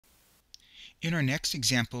In our next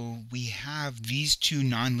example, we have these two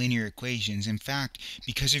nonlinear equations. In fact,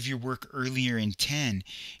 because of your work earlier in 10,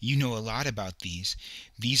 you know a lot about these.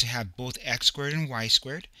 These have both x squared and y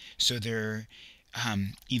squared, so they're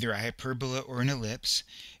either a hyperbola or an ellipse.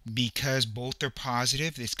 Because both are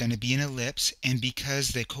positive, it's going to be an ellipse, and because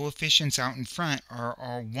the coefficients out in front are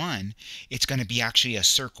all 1, it's going to be actually a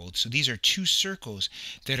circle. So these are two circles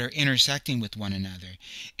that are intersecting with one another.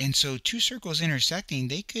 And so two circles intersecting,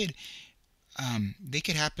 they could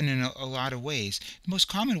happen in a lot of ways. The most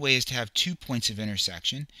common way is to have 2 points of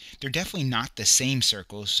intersection. They're definitely not the same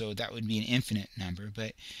circles, so that would be an infinite number,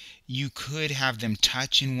 but you could have them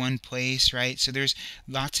touch in one place, right? So there's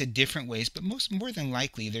lots of different ways, but more than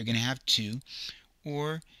likely they're going to have 2,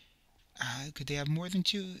 or could they have more than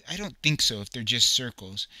 2? I don't think so if they're just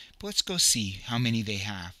circles, but let's go see how many they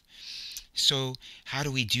have. So how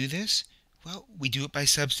do we do this? Well, we do it by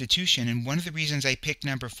substitution, and one of the reasons I picked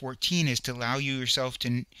number 14 is to allow you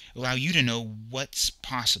to know what's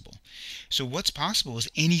possible. So what's possible is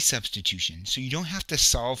any substitution. So you don't have to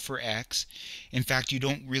solve for x. In fact, you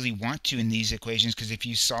don't really want to in these equations, because if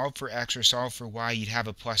you solve for x or solve for y, you'd have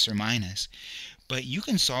a plus or minus. But you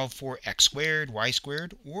can solve for x squared, y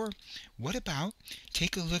squared, or what about,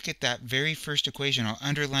 take a look at that very first equation. I'll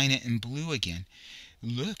underline it in blue again.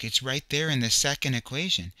 Look, it's right there in the second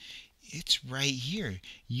equation. It's right here.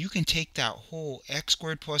 You can take that whole x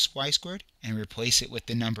squared plus y squared and replace it with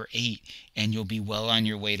the number 8, and you'll be well on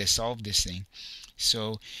your way to solve this thing.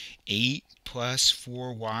 So 8 plus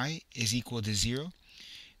 4y is equal to 0.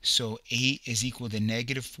 So 8 is equal to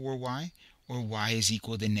negative 4y, or y is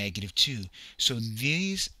equal to negative 2. So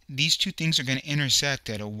these two things are going to intersect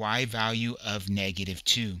at a y value of negative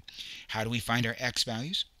 2. How do we find our x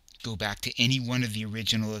values? Go back to any one of the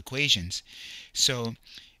original equations. So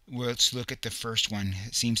let's look at the first one.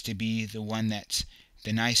 It seems to be the one that's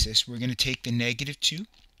the nicest. We're going to take the negative 2,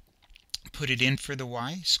 put it in for the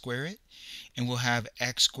y, square it, and we'll have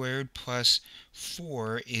x squared plus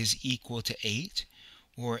 4 is equal to 8,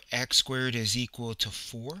 or x squared is equal to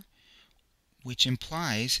 4, which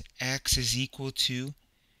implies x is equal to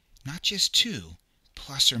not just 2,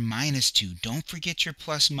 plus or minus 2. Don't forget your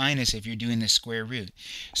plus minus if you're doing the square root.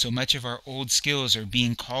 So much of our old skills are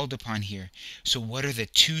being called upon here. So what are the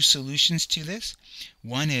two solutions to this?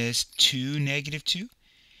 One is 2, negative 2,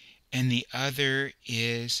 and the other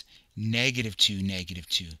is negative 2, negative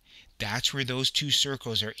 2. That's where those two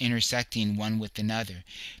circles are intersecting one with another.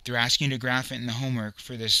 They're asking you to graph it in the homework.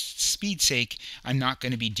 For the speed's sake, I'm not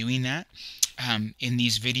going to be doing that in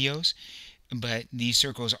these videos. But these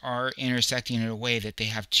circles are intersecting in a way that they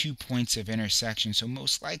have 2 points of intersection. So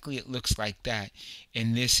most likely it looks like that.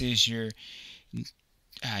 And this is your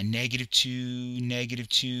negative 2, negative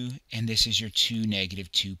 2, and this is your 2,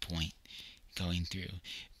 negative 2 point going through.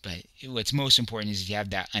 But what's most important is you have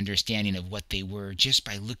that understanding of what they were just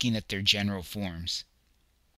by looking at their general forms.